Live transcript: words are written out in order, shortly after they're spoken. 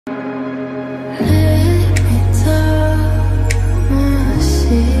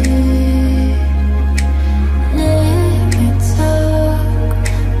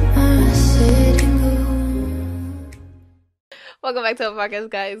Welcome back to the podcast,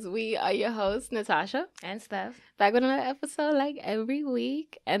 guys. We are your hosts, Natasha and Steph. Back with another episode like every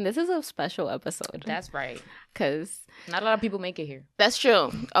week. And this is a special episode. That's right. Because not a lot of people make it here. That's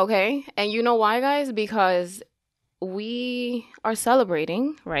true. Okay. And you know why, guys? Because we are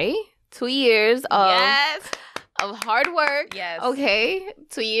celebrating, right? 2 years of hard work. Yes. Okay.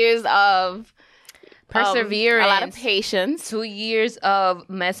 2 years of perseverance, a lot of patience. 2 years of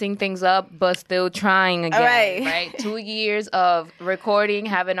messing things up, but still trying again. Right? 2 years of recording,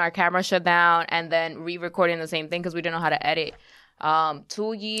 having our camera shut down, and then re-recording the same thing because we didn't know how to edit.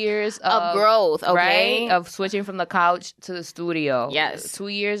 2 years of growth, okay? Right? Of switching from the couch to the studio. Yes. 2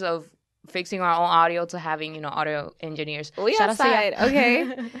 years of fixing our own audio to having, audio engineers. We outside,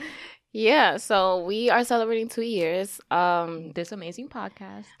 okay? Yeah, so we are celebrating 2 years. This amazing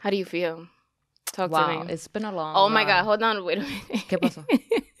podcast. How do you feel? Talk to me. It's been a long. Oh my God! Hold on, wait a minute. ¿Qué pasó?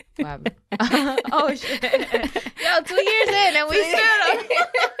 What happened? Oh shit! Yo, 2 years in and we still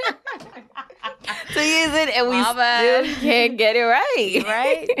 2 years in and we still can't get it right.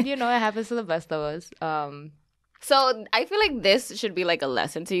 Right? It happens to the best of us. So I feel like this should be like a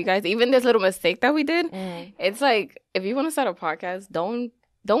lesson to you guys. Even this little mistake that we did, it's like if you want to start a podcast, don't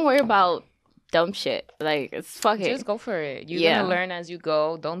worry about dumb shit. Like, it's fuck it. Just go for it. You're gonna learn as you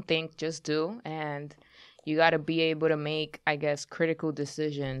go. Don't think, just do. And you gotta be able to make, I guess, critical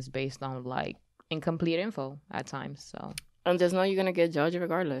decisions based on like incomplete info at times. So and just know you're gonna get judged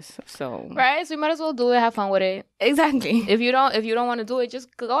regardless. So right, so you might as well do it, have fun with it. Exactly. If you don't want to do it, just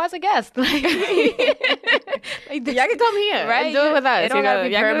go as a guest. Like, y'all can come here, right? And do it with us. It don't gotta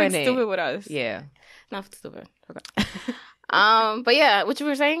be permanent. Y'all can stupid with us. Yeah, not stupid. Okay. But yeah, what you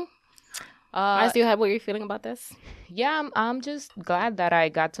were saying? I still have what you're feeling about this. Yeah, I'm just glad that I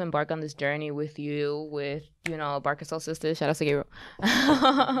got to embark on this journey with you, with Barker Soul Sisters. Shout out to Gabriel.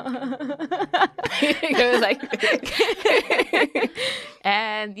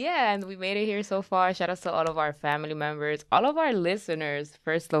 And we made it here so far. Shout out to all of our family members, all of our listeners,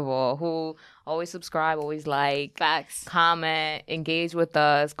 first of all, who always subscribe, always like, facts, comment, engage with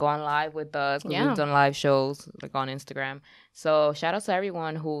us, go on live with us. Yeah. We've done live shows like on Instagram. So shout out to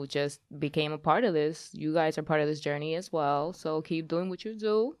everyone who just became a part of this. You guys are part of this journey as well. So keep doing what you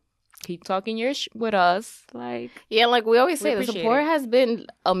do. Keep talking your with us. Like we always say, the support has been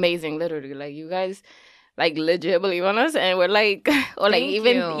amazing. Literally, like you guys, like legit believe on us, and we're like, or like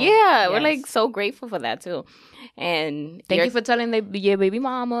even we're like so grateful for that too. And thank you for telling your baby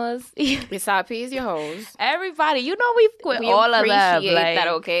mamas. Your side piece, your hoes. Everybody, we've quit all of that. Like, that,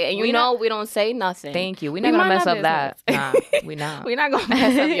 okay? And we don't say nothing. Thank you. We're not gonna mess up that. Nah, we not. We're not gonna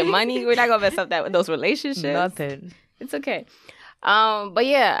mess up your money. We're not gonna mess up those relationships. Nothing. It's okay. But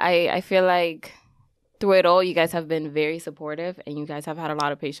yeah, I feel like through it all, you guys have been very supportive, and you guys have had a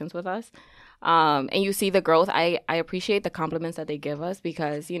lot of patience with us. And you see the growth. I appreciate the compliments that they give us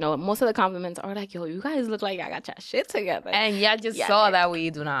because, most of the compliments are like, yo, you guys look like I got your shit together. And y'all just saw that we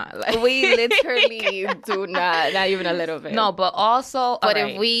do not. Like, we literally do not even a little bit. No, but also, but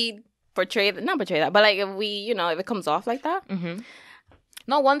if we not portray that, but like if we, if it comes off like that. Mm-hmm.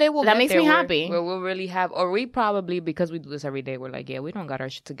 No, one day that makes me happy. Where we'll really have, or we probably, because we do this every day, we're like, we don't got our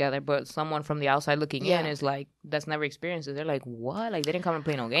shit together. But someone from the outside looking in is like, that's never experienced it. They're like, what? Like, they didn't come and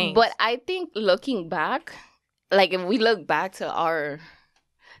play no games. But I think looking back, like if we look back to our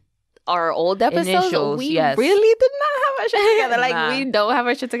old episodes, we really did not have our shit together. Like, we don't have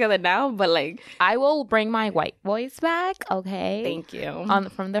our shit together now, but like... I will bring my white voice back, okay? Thank you.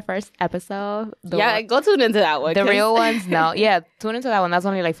 From the first episode. Go tune into that one. The real ones, no. Yeah, tune into that one. That's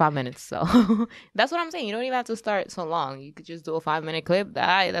only like 5 minutes, so... That's what I'm saying. You don't even have to start so long. You could just do a 5-minute clip.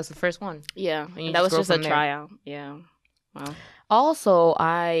 That's the first one. Yeah, that was just a tryout. Yeah. Wow. Also,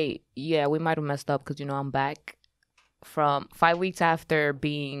 we might have messed up because, I'm back from 5 weeks after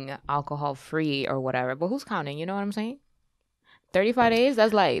being alcohol free or whatever, but who's counting? You know what I'm saying? 35 days.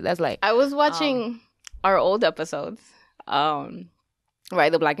 That's like. I was watching our old episodes, right,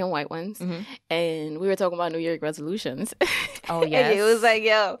 the black and white ones, and we were talking about New Year's resolutions. Oh yes, it was like,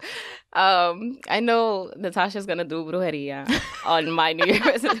 yo, I know Natasha's gonna do brujeria on my New Year's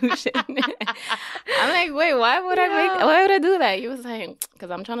resolution. I'm like, wait, why would I do that? He was like,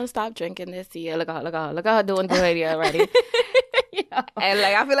 because I'm trying to stop drinking this year. Look at her doing brujeria already. And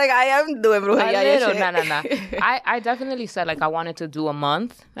like, I feel like I am doing brujeria. No. I definitely said like I wanted to do a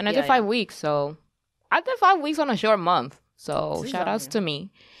month, and I did 5 weeks. So I did 5 weeks on a short month. So shout outs to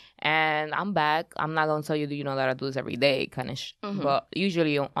me. And I'm back. I'm not gonna tell you, that I do this every day, kind of. But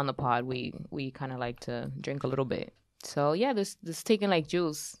usually on the pod, we kind of like to drink a little bit. So yeah, this taking like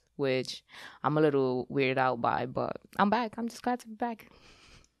juice, which I'm a little weirded out by, but I'm back. I'm just glad to be back.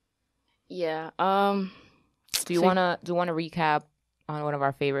 Yeah. Do you wanna recap on one of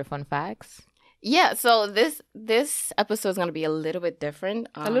our favorite fun facts? Yeah, so this episode is gonna be a little bit different.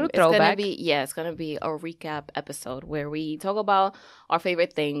 A little throwback. It's gonna be a recap episode where we talk about our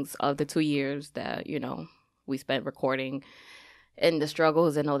favorite things of the 2 years that we spent recording, and the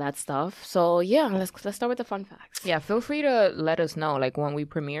struggles and all that stuff. So yeah, let's start with the fun facts. Yeah, feel free to let us know, like when we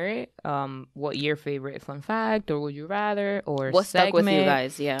premiere it, what your favorite fun fact or would you rather or what stuck with you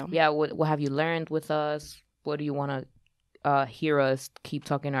guys. Yeah. What have you learned with us? What do you want to hear us keep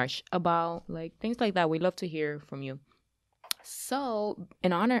talking about, like things like that. We love to hear from you. So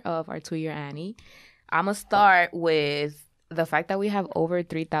in honor of our 2-year Annie, I'm gonna start with the fact that we have over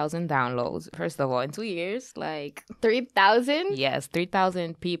 3,000 downloads. First of all, in 2 years, like 3,000. Yes,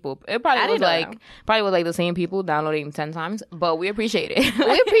 3,000 people. It probably was like the same people downloading 10 times, but we appreciate it.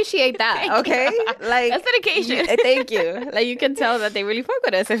 We appreciate that. Okay, like that's dedication. Thank you. Like you can tell that they really fuck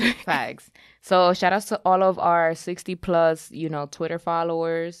with us. Facts. So shout outs to all of our 60 plus, Twitter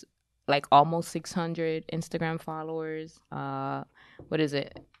followers, like almost 600 Instagram followers. What is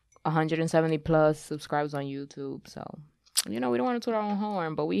it? 170 plus subscribers on YouTube. So, we don't want to toot our own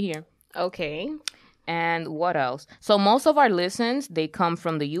horn, but we here. Okay. And what else? So most of our listens, they come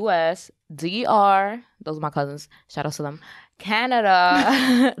from the U.S., DR, those are my cousins. Shout out to them.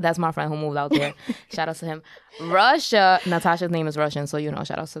 Canada, that's my friend who moved out there. Shout out to him. Russia, Natasha's name is Russian, so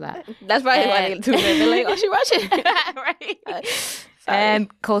shout out to that. That's probably why they tune in. They're like, oh, she Russian. Right.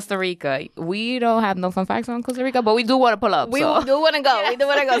 And Costa Rica. We don't have no fun facts on Costa Rica, but we do want to pull up. We do want to go. Yes. We do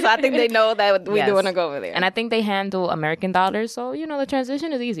want to go. So I think they know that we do want to go over there. And I think they handle American dollars, so the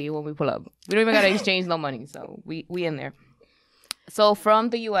transition is easy when we pull up. We don't even gotta exchange no money, so we in there. So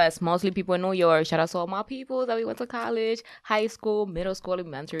from the U.S., mostly people in New York. Shout out to all my people that we went to college, high school, middle school,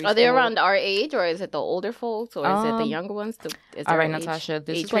 elementary school. Are they around our age, or is it the older folks, or is it the younger ones? All right, Natasha,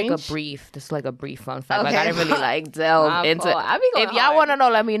 this is like a brief fun fact. Okay. Like I didn't really delve into it. If y'all want to know,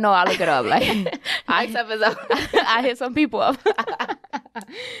 let me know. I'll look it up. Like I hit some people up.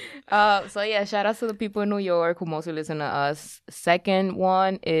 So yeah, shout out to the people in New York who mostly listen to us. Second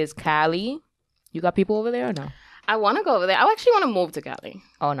one is Cali. You got people over there or no? I want to go over there. I actually want to move to Cali.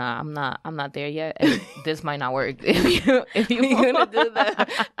 Oh no, I'm not there yet. This might not work if you're gonna do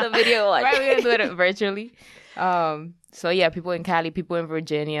the video like right. We're gonna do it virtually. So yeah, people in Cali, people in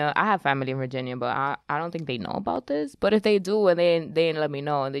Virginia. I have family in Virginia, but I don't think they know about this. But if they do, and they didn't let me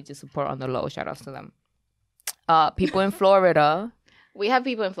know, and they just support on the low, shout outs to them. People in Florida. We have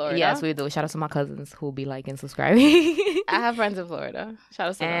people in Florida. Yes, we do. Shout out to my cousins who be liking, subscribing. I have friends in Florida. Shout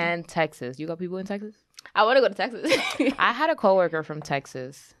out to them. And Texas. You got people in Texas? I want to go to Texas. I had a coworker from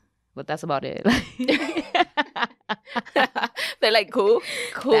Texas, but that's about it. They're like, cool.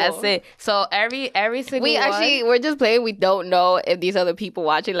 That's it. So every single we're just playing. We don't know if these other people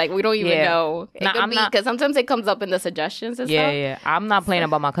watching. Like, we don't even know. It could be because sometimes it comes up in the suggestions and stuff. Yeah. I'm not playing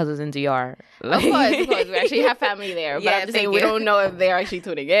about my cousins in DR. Of course. We actually have family there. But I'm just saying we don't know if they're actually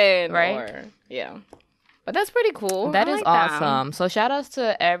tuning in. Right. Or, yeah. But that's pretty cool. That is awesome. So shout outs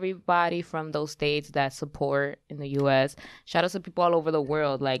to everybody from those states that support in the U.S. Shout outs to people all over the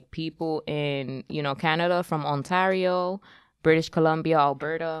world, like people in, Canada, from Ontario, British Columbia,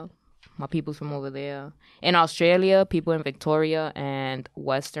 Alberta. My people's from over there. In Australia, people in Victoria and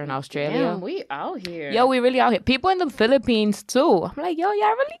Western Australia. Damn, we out here. Yo, we really out here. People in the Philippines, too. I'm like, yo, y'all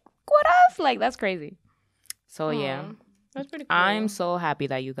really with us? Like, that's crazy. So, yeah. That's pretty cool. I'm so happy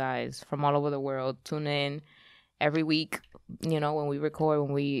that you guys from all over the world tune in every week, when we record,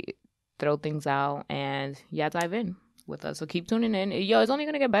 when we throw things out, and dive in with us. So keep tuning in. Yo, it's only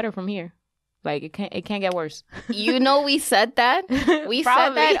going to get better from here. Like, it can't get worse. We said that. We said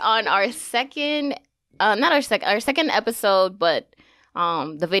that on our second, our second episode, but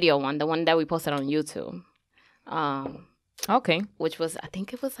the video one, the one that we posted on YouTube. Okay. Which was, I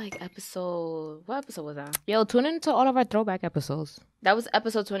think it was like what episode was that? Yo, tune into all of our throwback episodes. That was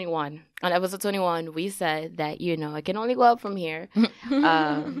episode 21. On episode 21, we said that, it can only go up from here.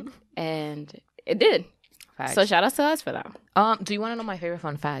 And it did. Facts. So shout out to us for that. Do you want to know my favorite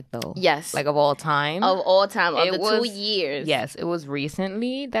fun fact, though? Yes. Like of all time? Of all time. Of the 2 years. Yes. It was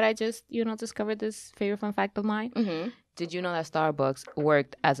recently that I just, discovered this favorite fun fact of mine. Mm-hmm. Did you know that Starbucks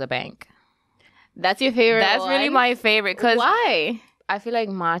worked as a bank? That's your favorite That's one? really my favorite. Cause why? I feel like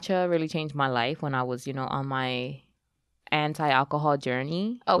matcha really changed my life when I was, on my anti-alcohol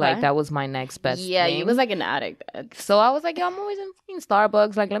journey. Okay. Like, that was my next best thing. You was like an addict. So I was like, I'm always in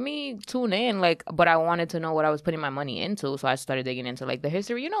Starbucks. Like, let me tune in. Like, but I wanted to know what I was putting my money into. So I started digging into, like, the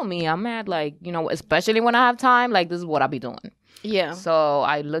history. You know me. I'm mad, like, especially when I have time. Like, this is what I'll be doing. Yeah. So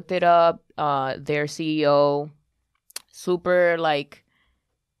I looked it up. Their CEO, super, like...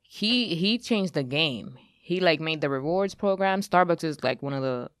 He changed the game. he like made the rewards program. Starbucks is like one of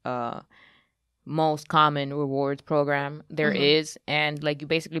the most common rewards program there is, and like you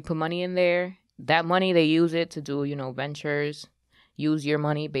basically put money in there. That money they use it to do, you know, ventures. Use your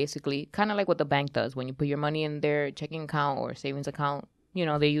money basically, kind of like what the bank does when you put your money in their checking account or savings account. You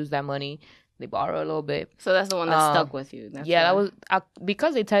know, they use that money. They borrow a little bit. So that's the one that stuck with you. That was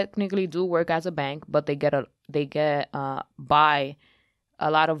because they technically do work as a bank, but they get by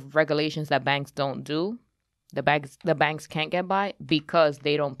a lot of regulations that banks don't do. The banks can't get by because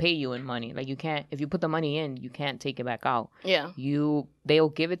they don't pay you in money. Like you can't, if you put the money in, you can't take it back out. Yeah. They'll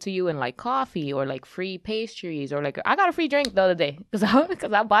give it to you in like coffee or like free pastries or like I got a free drink the other day because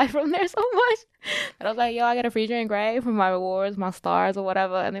I buy from there so much. And I was like, yo, I got a free drink, right? For my rewards, my stars or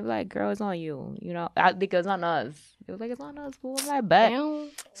whatever. And they were like, girl, it's on you. You know, because it's on us. It was like, it's on us, fool. I bet.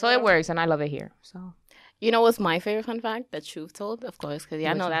 So it works and I love it here. So. You know what's my favorite fun fact? The Truth Told, of course, because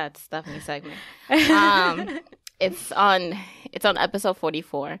I know that's Stephanie's segment. It's on episode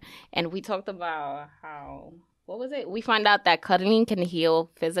 44, and we talked about how, what was it? We find out that cuddling can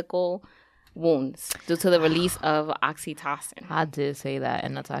heal physical wounds due to the release of oxytocin. I did say that,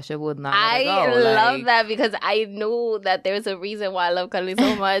 and Natasha would not. I love that because I knew that there's a reason why I love cuddling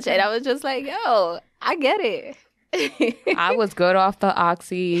so much, and I was just like, yo, I get it. I was good off the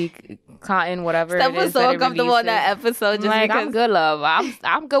Oxycontin, whatever. Steph was so uncomfortable in that episode. Just like, because I'm good, love.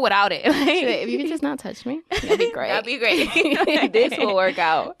 I'm good without it. If you could just not touch me, that'd be great. That'd be great. This will work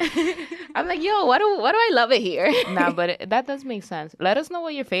out. I'm like, yo, why do I love it here? Nah, but that does make sense. Let us know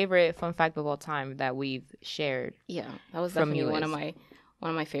what your favorite fun fact of all time that we've shared. Yeah, that was definitely one of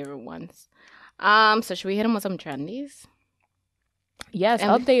my favorite ones. So should we hit them with some trendies? Yes,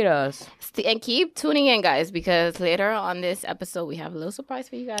 update us. And keep tuning in, guys, because later on this episode, we have a little surprise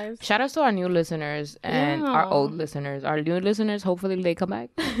for you guys. Shout out to our new listeners and our old listeners. Our new listeners, hopefully they come back.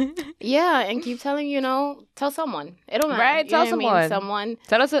 Yeah, and keep telling, tell someone. It don't matter. Right, tell someone. Someone.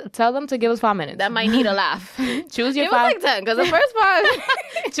 Tell them to give us 5 minutes. That might need a laugh. Choose your It was like 10, because the first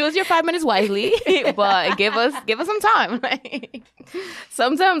 5. Choose your 5 minutes wisely, but give us some time.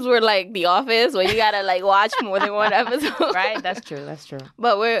 Sometimes we're like The Office, where you gotta like watch more than one episode. Right, that's true.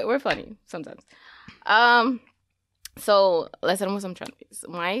 But we're funny sometimes. So let's hit them with some trendies.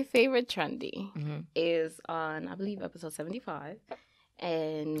 My favorite trendy is on, I believe, episode 75.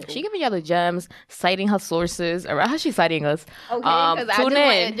 And she giving y'all the gems, citing her sources. Or how she citing us? Okay, tune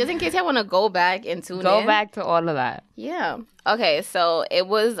in. Just in case y'all want to go back and tune in. Go back to all of that. Yeah. Okay, so it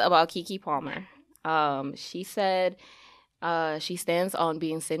was about Keke Palmer. She said she stands on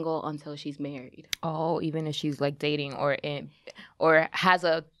being single until she's married. Oh, even if she's like dating or has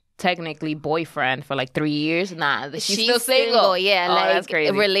a technically boyfriend for like 3 years, she's still single. Yeah, like that's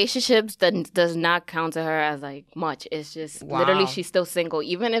crazy. Relationships does not count to her as like much. It's just literally she's still single.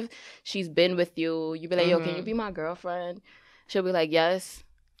 Even if she's been with you, you be like, yo, can you be my girlfriend? She'll be like, yes.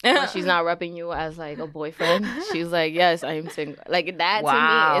 She's not repping you as like a boyfriend. She's like, yes, I am single. Like that to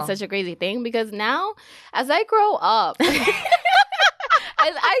me is such a crazy thing because now as I grow up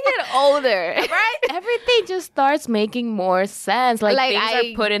as I get older, right? Everything just starts making more sense. Like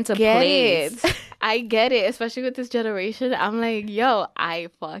things are put into place. I get it, especially with this generation. I'm like, yo, I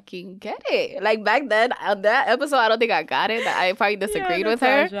fucking get it. Like back then, on that episode, I don't think I got it. I probably disagreed with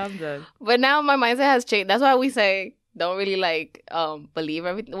her. I'm done. But now my mindset has changed. That's why we say don't really like believe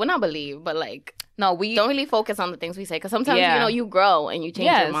everything. Well, not believe, but like. No, we don't really focus on the things we say because sometimes you grow and you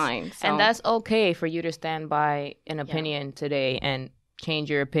change your mind, and that's okay for you to stand by an opinion today and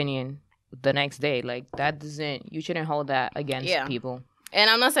change your opinion the next day. Like that doesn't. You shouldn't hold that against people. And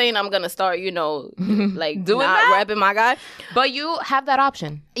I'm not saying I'm gonna start, like doing not that, repping my guy, but you have that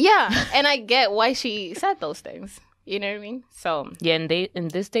option. Yeah, and I get why she said those things. You know what I mean? So yeah, in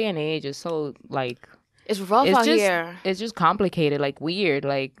this day and age, it's so like it's rough out here. It's just complicated, like weird,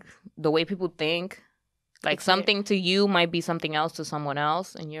 like. The way people think, like something to you might be something else to someone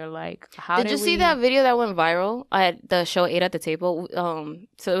else, and you're like, "How did you see that video that went viral at the show 8 at the Table?"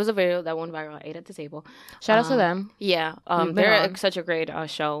 So it was a video that went viral at 8 at the Table. Shout out to them. Yeah, they're such a great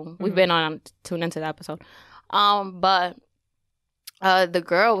show. Mm-hmm. We've been on tune into the episode. But the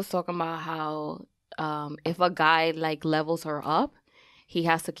girl was talking about how if a guy like levels her up, he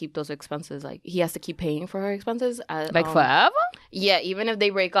has to keep those expenses. Like, he has to keep paying for her expenses. Like, forever? Yeah, even if they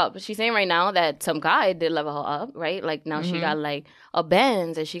break up. She's saying right now that some guy did level her up, right? Like, now she got, like, a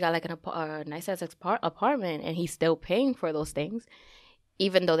Benz, and she got, like, a nice-ass apartment, and he's still paying for those things,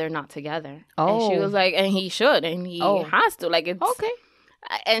 even though they're not together. Oh. And she was like, and he should, and he has to. Like, it's... Okay.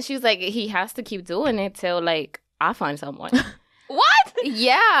 And she's like, he has to keep doing it till, like, I find someone. What?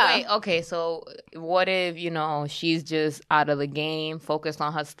 Yeah. Wait, okay, so what if, she's just out of the game, focused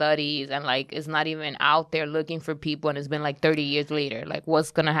on her studies, and, like, is not even out there looking for people, and it's been, like, 30 years later? Like,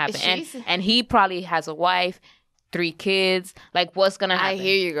 what's gonna happen? And he probably has a wife, 3 kids. Like, what's gonna happen? I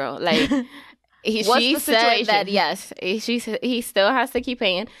hear you, girl. Like, she said that, yes, he still has to keep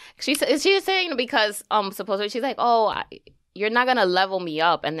paying. She's saying because, supposedly, she's like, you're not gonna level me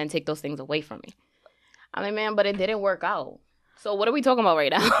up and then take those things away from me. I'm like, man, but it didn't work out. So what are we talking about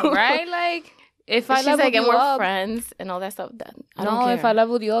right now? Right? Like, if I leveled you up, we're friends and all that stuff. I don't care. If I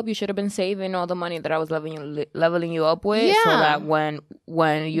leveled you up, you should have been saving all the money that I was leveling you up with. Yeah. So that when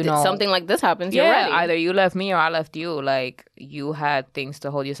something like this happens, you're ready. Either you left me or I left you. Like, you had things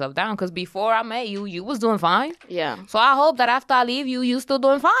to hold yourself down. Because before I met you, you was doing fine. Yeah. So I hope that after I leave you, you still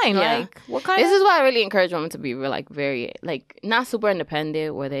doing fine. Yeah. Like, what kind This is why I really encourage women to be like very, like, not super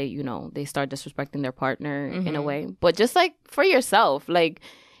independent where they, they start disrespecting their partner in a way. But just like for yourself, like,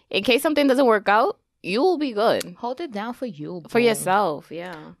 in case something doesn't work out, you will be good. Hold it down for you. For yourself,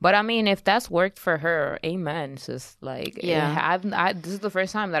 yeah. But I mean, if that's worked for her, amen. It's just like, yeah. This is the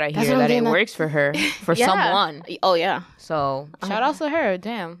first time that I hear that it works for her, for someone. Oh, yeah. So, shout out to her.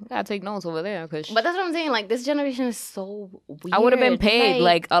 Damn, gotta take notes over there. But that's what I'm saying. Like, this generation is so weird. I would have been paid,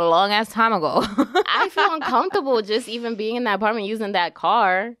 like a long ass time ago. I feel uncomfortable just even being in that apartment using that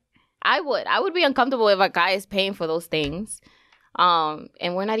car. I would be uncomfortable if a guy is paying for those things.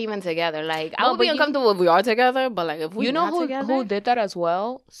 And we're not even together. Like, I would be uncomfortable if we are together, but like if we're not together. Who did that as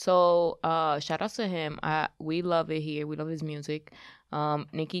well? So shout out to him. We love it here. We love his music.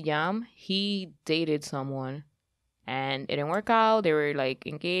 Nicky Jam, he dated someone and it didn't work out. They were like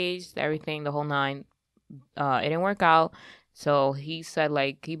engaged, everything, the whole 9. It didn't work out. So he said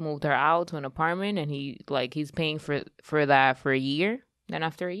like he moved her out to an apartment and he's paying for that for a year. Then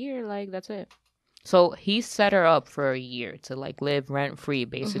after a year, like, that's it. So he set her up for a year to like live rent free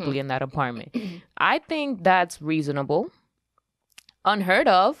basically in that apartment. I think that's reasonable. Unheard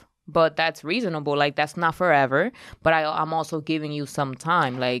of, but that's reasonable. Like, that's not forever. But I'm also giving you some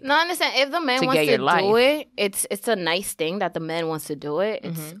time. Like, no, I understand. If the man wants to do it, it's a nice thing that the man wants to do it.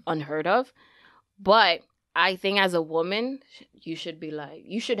 It's unheard of. But I think as a woman, you should be like,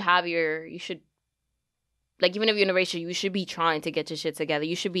 like, even if you're in a relationship, you should be trying to get your shit together.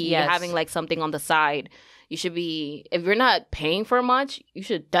 You should be having, like, something on the side. You should be... If you're not paying for much, you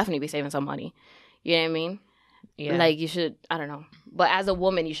should definitely be saving some money. You know what I mean? Yeah. Like, you should... I don't know. But as a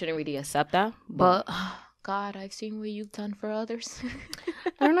woman, you shouldn't really accept that. But God, I've seen what you've done for others.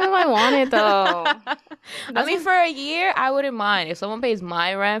 I don't know if I want it, though. I mean, for a year, I wouldn't mind. If someone pays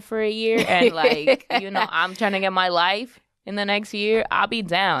my rent for a year and, like, I'm trying to get my life... in the next year, I'll be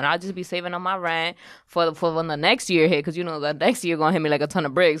down. I'll just be saving on my rent for when the next year hit, because the next year gonna hit me like a ton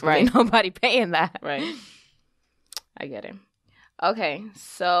of bricks. Right? Ain't nobody paying that. Right. I get it. Okay,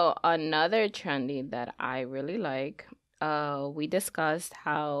 so another trendy that I really like. We discussed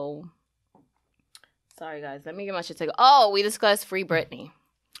how. Sorry guys, let me get my shit together. Oh, we discussed Free Britney.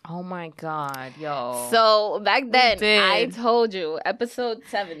 Oh my God, yo. So back then, I told you, episode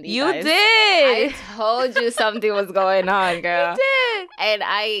 70. You guys, did. I told you something was going on, girl. You did. And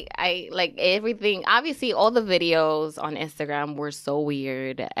I like everything. Obviously, all the videos on Instagram were so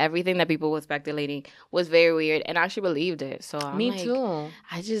weird. Everything that people were speculating was very weird. And I actually believed it. So I'm Me too. No,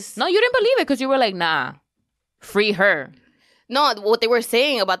 you didn't believe it because you were like, nah, free her. No, what they were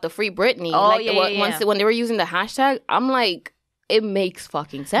saying about the Free Britney. Oh, when they were using the hashtag, I'm like... It makes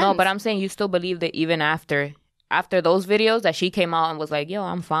fucking sense. No, but I'm saying you still believed it even after those videos that she came out and was like, yo,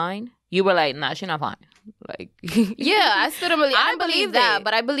 I'm fine. You were like, nah, she's not fine. Like, yeah, I still don't believe. I didn't believe that,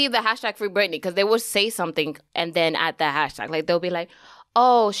 but I believe the hashtag Free Britney because they would say something and then add that hashtag. Like they'll be like,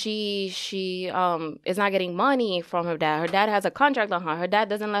 oh, she is not getting money from her dad. Her dad has a contract on her. Her dad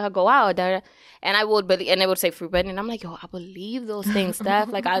doesn't let her go out. And I would believe, and they would say Free Britney, and I'm like, yo, I believe those things, Steph.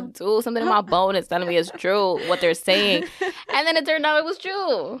 Like I do, something in my bone is telling me it's true what they're saying, and then it turned out it was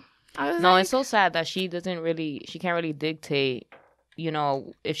true. It's so sad that she can't really dictate,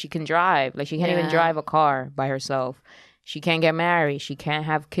 if she can drive. Like she can't even drive a car by herself. She can't get married. She can't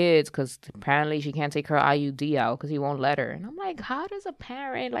have kids because apparently she can't take her IUD out because he won't let her. And I'm like, how does a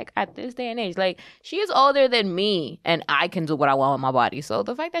parent, like, at this day and age, like, she is older than me and I can do what I want with my body. So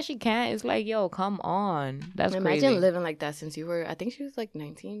the fact that she can't is like, yo, come on. That's crazy. Imagine living like that since you were, I think she was like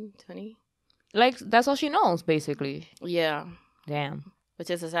 19, 20. Like, that's all she knows, basically. Yeah. Damn.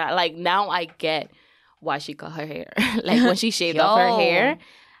 Which is sad. Like, now I get why she cut her hair. Like, when she shaved off her hair.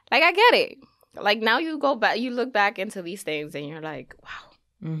 Like, I get it. Like, now you go back, you look back into these things and you're like, wow.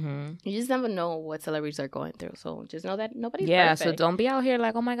 Mm-hmm. You just never know what celebrities are going through. So just know that nobody's perfect. So don't be out here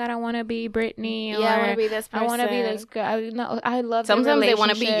like, oh my God, I want to be Britney. Yeah, I want to be this person. I want to be this girl. I love Sometimes they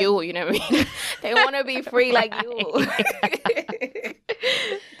want to be you. You know what I mean? They want to be free like you.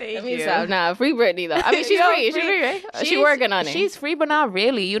 Thank you. Nah, free Britney though. I mean, she's free. She's free, right? She's working on it. She's free, but not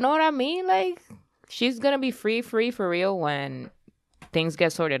really. You know what I mean? Like, she's going to be free for real when things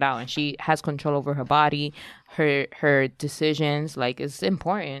get sorted out and she has control over her body, her decisions. Like, it's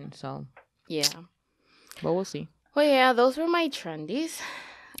important. So yeah, but we'll see. Well, yeah, those were my trendies.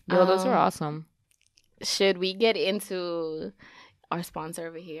 Yo, those are awesome. Should we get into our sponsor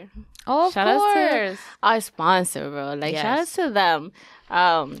over here? Oh, of course. Our sponsor, bro. Like, yes. Shout out to them.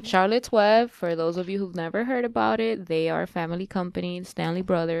 Charlotte's Web, for those of you who've never heard about it, they are a family company, Stanley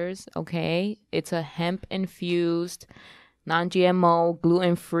Brothers, okay? It's a hemp-infused, non-GMO,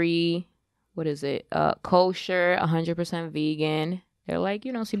 gluten-free, what is it? Kosher, 100% vegan. They're like,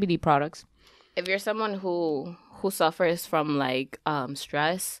 CBD products. If you're someone who suffers from, like,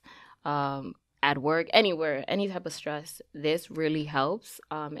 stress, at work, anywhere, any type of stress, this really helps.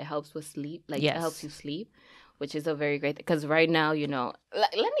 It helps with sleep. Like, yes. It helps you sleep, which is a very great thing. Because right now,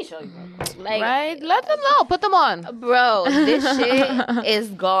 let me show you. Like, right? Let them know. Put them on. Bro, this shit is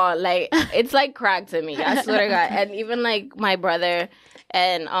gone. Like, it's like crack to me. I swear to God. And even, like, my brother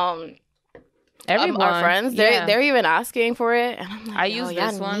and everyone, our friends, they're even asking for it. And I'm like, I use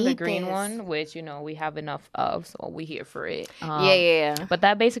this one, the green one, which, we have enough of, so we're here for it. Yeah. But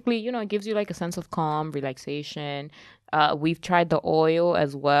that basically, it gives you like a sense of calm, relaxation. We've tried the oil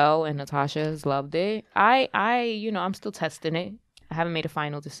as well, and Natasha has loved it. I'm still testing it. I haven't made a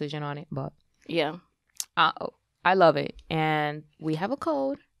final decision on it, but yeah. I love it. And we have a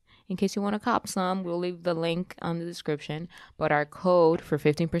code. In case you want to cop some, we'll leave the link on the description. But our code for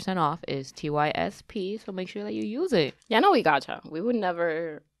 15% off is TYSP, so make sure that you use it. Yeah, I know we gotcha. We would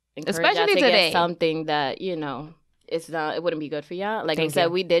never encourage especially to today. Get something that, it wouldn't be good for you. Like I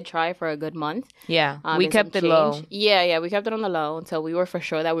said, we did try for a good month. Yeah, we kept it low. Yeah, we kept it on the low until we were for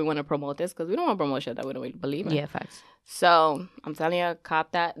sure that we want to promote this because we don't want to promote shit that we don't really believe in. Yeah, facts. So I'm telling you,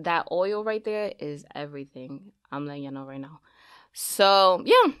 cop that. That oil right there is everything. I'm letting you know right now. So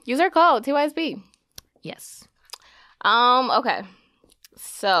yeah, use our code TYSB. Yes. Okay.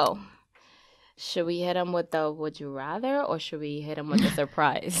 So should we hit them with the would you rather or should we hit them with the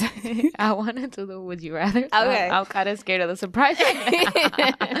surprise? I want to do the would you rather. So okay. I'm kind of scared of the surprise.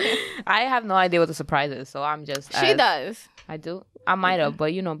 I have no idea what the surprise is, so I'm just. She does. I do. I might have,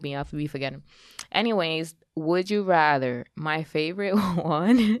 but me, I be forgetting. Anyways, would you rather? My favorite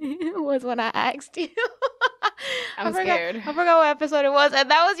one was when I asked you. I'm scared. I forgot what episode it was,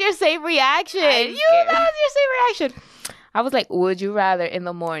 and that was your same reaction. That was your same reaction. I was like, would you rather in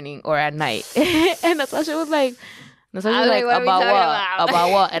the morning or at night? And Natasha was like, about what?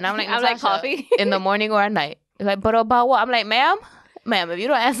 About what? And I'm like, I'm like, coffee? In the morning or at night? She's like, but about what? I'm like, ma'am, if you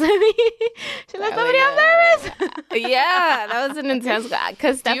don't answer me, she's like, somebody, I'm nervous. Yeah, that was an intense.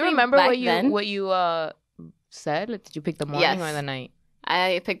 Because do you remember what you said? Like, did you pick the morning or the night?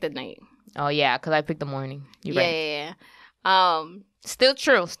 I picked the night. Oh yeah, because I picked the morning. You're right. Yeah. Still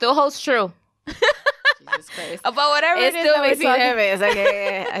true. Still holds true. Jesus Christ. About whatever it is. It still makes me nervous.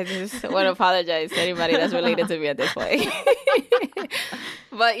 Okay, I just want to apologize to anybody that's related to me at this point.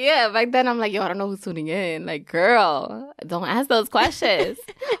 But yeah, back then I'm like, yo, I don't know who's tuning in. Like, girl, don't ask those questions.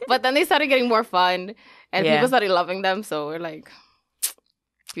 But then they started getting more fun, and people started loving them. So we're like,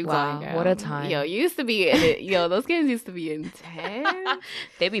 wow, what a time. Yo, those games used to be intense.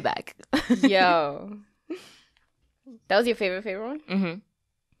 They be back. Yo. That was your favorite one? Mm-hmm.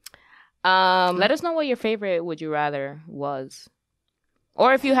 Let us know what your favorite would you rather was.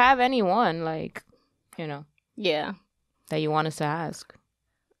 Or if you have anyone, like, yeah, that you want us to ask.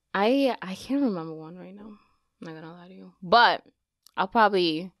 I can't remember one right now. I'm not gonna lie to you. But I'll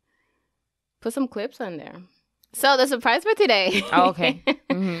probably put some clips in there. So the surprise for today. Oh, okay.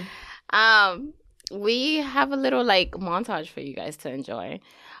 Mm-hmm. We have a little like montage for you guys to enjoy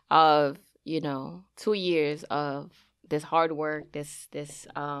of 2 years of this hard work, this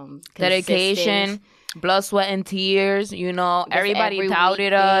dedication, blood, sweat, and tears. Everybody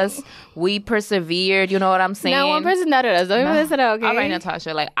doubted us. We persevered. You know what I'm saying? No one person doubted us. Don't even listen to okay? All right,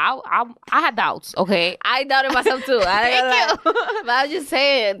 Natasha. Like I had doubts. Okay, I doubted myself too. Thank you. But I'm just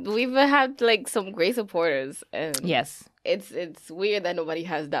saying, we've had like some great supporters. And yes, it's weird that nobody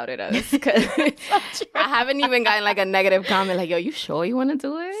has doubted us because I haven't even gotten like a negative comment like, yo, you sure you want to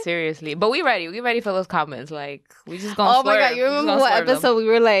do it? Seriously. But we ready for those comments. Like, we just gonna Oh my God, you remember what episode we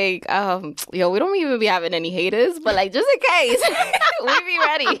were like, yo, we don't even be having any haters, but like, just in case, we be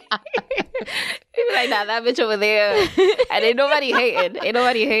ready. We be like, nah, that bitch over there. And ain't nobody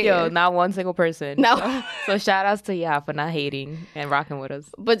hating. Yo, not one single person. No. So shout outs to y'all for not hating and rocking with us.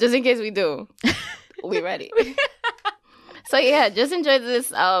 But just in case we do, we ready. So yeah, just enjoy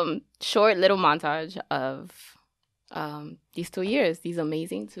this short little montage of these 2 years, these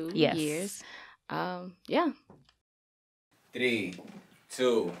amazing 2 years. Yeah. 3,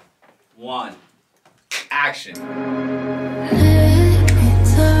 2, 1, action.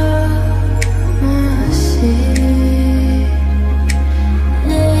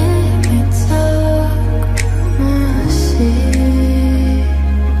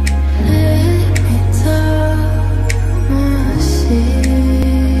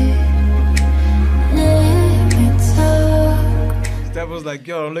 Was like,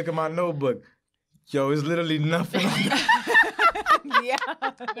 yo, look at my notebook. Yo, it's literally nothing on that. Yeah.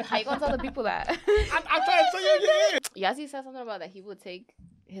 How you gonna tell the people that? I'm trying to tell you, yeah. Yazzie said something about that he would take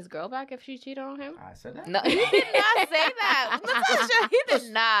his girl back if she cheated on him. I said that? No, he did not say that. Natasha, he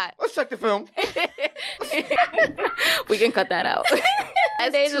did not. Let's check the film. We can cut that out.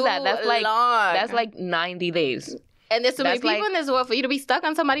 That's days is that? That's like long. That's like 90 days. And there's so many people in this world for you to be stuck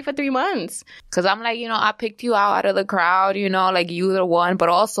on somebody for 3 months. Because I'm like, I picked you out of the crowd, like you the one, but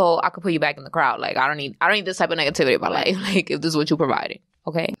also I could put you back in the crowd. Like I don't need this type of negativity in my life. Like if this is what you provided.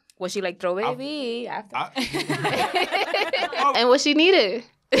 Okay. Was she like throw baby after? And what she needed?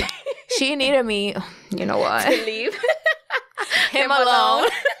 She needed me, you know what? To leave. Him alone.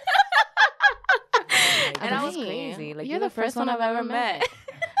 And I was crazy. Like you're the first one I've ever met.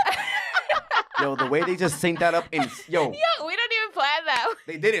 Yo, the way they just synced that up in Yo, we don't even plan that.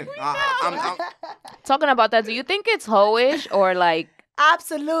 They didn't. I'm talking about that. Do you think it's hoish or like?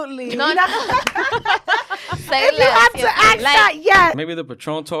 Absolutely. No. Say if you have to ask that, yes. Maybe the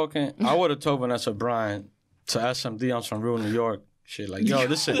Patron talking. I would have told Vanessa Bryant to SMD on some real New York shit. Like, yo,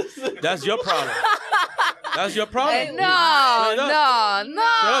 that's your problem. That's your problem. No.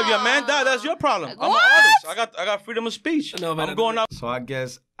 Your man died. That's your problem. I'm an artist. I got freedom of speech. No, I'm going out. So I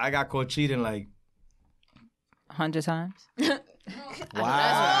guess I got caught cheating like 100 times. All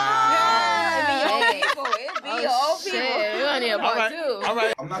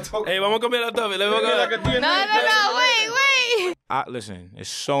right. I'm not talking. Hey, vamos a cambiar la topic. No. Wait. Listen, it's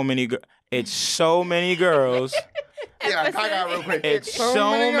so many girls. Yeah, I got real quick. It's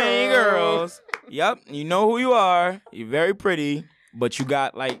so many girls. Yep, you know who you are. You're very pretty, but you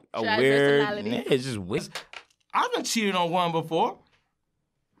got like a weird. It's just weird. I've been cheated on one before.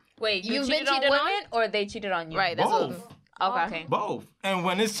 Wait, you've been cheated on women, or they cheated on you? Right. That's both. Okay. Both. And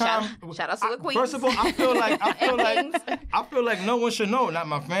when it's time, shout out to the queens. First of all, I feel like no one should know. Not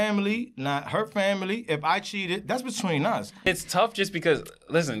my family, not her family. If I cheated, that's between us. It's tough just because,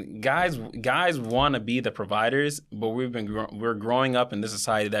 listen, guys want to be the providers, but we're growing up in this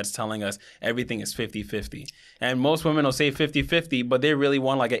society that's telling us everything is 50-50. And most women will say 50-50, but they really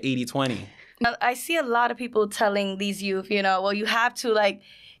want like an 80-20. I see a lot of people telling these youth, well, you have to like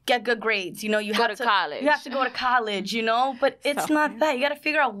get good grades. You have to college. You have to go to college. But it's not that. You got to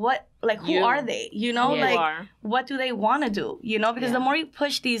figure out who are they? What do they want to do? Because the more you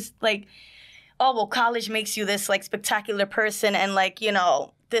push these college makes you this spectacular person, and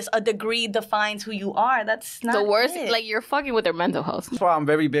a degree defines who you are. That's not the worst. it. You're fucking with their mental health. That's why I'm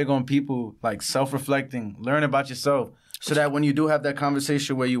very big on people self-reflecting, learn about yourself, so that when you do have that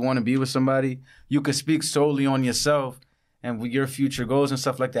conversation where you want to be with somebody, you can speak solely on yourself and with your future goals and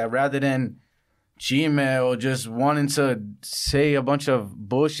stuff like that, rather than Gmail or just wanting to say a bunch of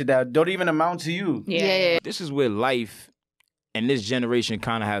bullshit that don't even amount to you. Yeah. This is where life and this generation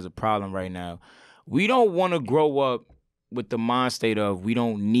kind of has a problem right now. We don't want to grow up with the mind state of we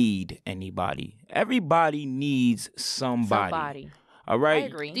don't need anybody. Everybody needs somebody. All right? I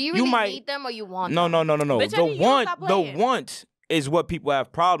agree. Do you really need them or you want them? No. Bitch, The want is what people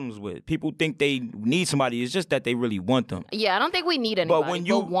have problems with. People think they need somebody. It's just that they really want them. Yeah, I don't think we need anybody. But when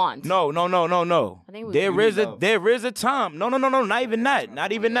you want. No. I think there is a time. No. Not even that.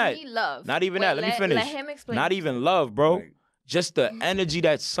 Not even that. Need love. Not even that. Let me finish. Let him explain. Not even love, bro. Right. Just the energy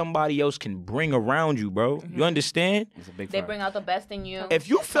that somebody else can bring around you, bro. Mm-hmm. You understand? They bring out the best in you. If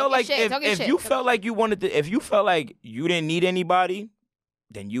you felt like if you felt like you wanted to, if you felt like you didn't need anybody,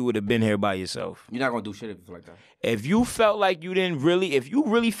 then you would have been here by yourself. You're not gonna do shit if you feel like that. If you felt like if you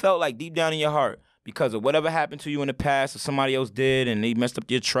really felt like deep down in your heart, because of whatever happened to you in the past or somebody else did and they messed up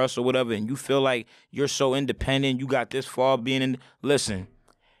your trust or whatever, and you feel like you're so independent, you got this far being in, listen,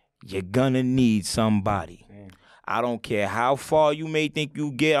 you're gonna need somebody. I don't care how far you may think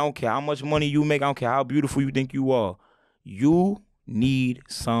you get. I don't care how much money you make. I don't care how beautiful you think you are. You need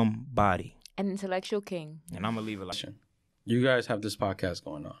somebody. An intellectual king. And I'm going to leave it like that. You guys have this podcast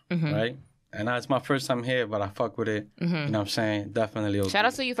going on, right? And it's my first time here, but I fuck with it. You know what I'm saying? Definitely. Shout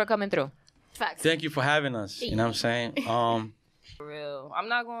out to you for coming through. Facts. Thank you for having us. You know what I'm saying? For real. I'm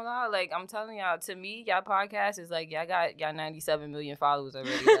not gonna lie, like I'm telling y'all, to me, y'all podcast is like y'all got 97 million followers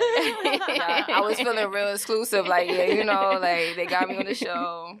already. Like, I was feeling real exclusive, like you know, like they got me on the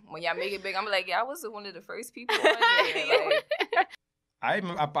show. When y'all make it big, I'm like, I was one of the first people on there.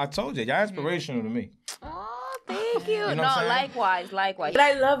 Like, I told you, y'all inspirational to me. oh, thank you. You know No, likewise. But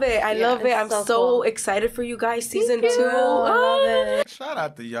I love it. I love it. I'm so cool. Excited for you guys. Season 2. I love it. Shout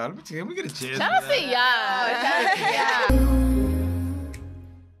out to y'all. Let me get a cheers. Shout out to y'all.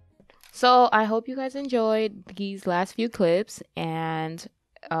 So I hope you guys enjoyed these last few clips, and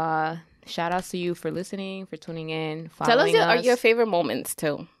shout outs to you for listening, for tuning in, following us. Your favorite moments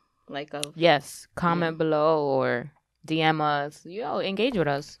too. Like yes, comment below or DM us. Engage with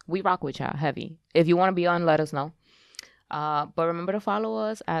us. We rock with y'all heavy. If you want to be on, let us know. But remember to follow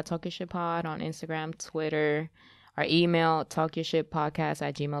us at Talk Your Shit Pod on Instagram, Twitter. Our email,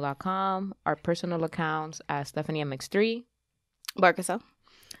 talkyourshitpodcast@gmail.com. Our personal accounts at StephanieMX3. Barkasa.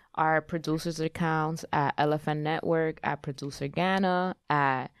 Our producers' accounts at Elephant Network, at Producer Ghana,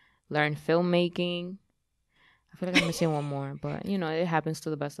 at Learn Filmmaking. I feel like I'm missing one more, but it happens to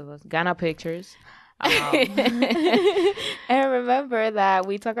the best of us. Ghana Pictures. And remember that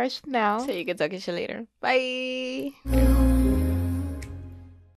we talk our shit now. So you can talk your shit later. Bye.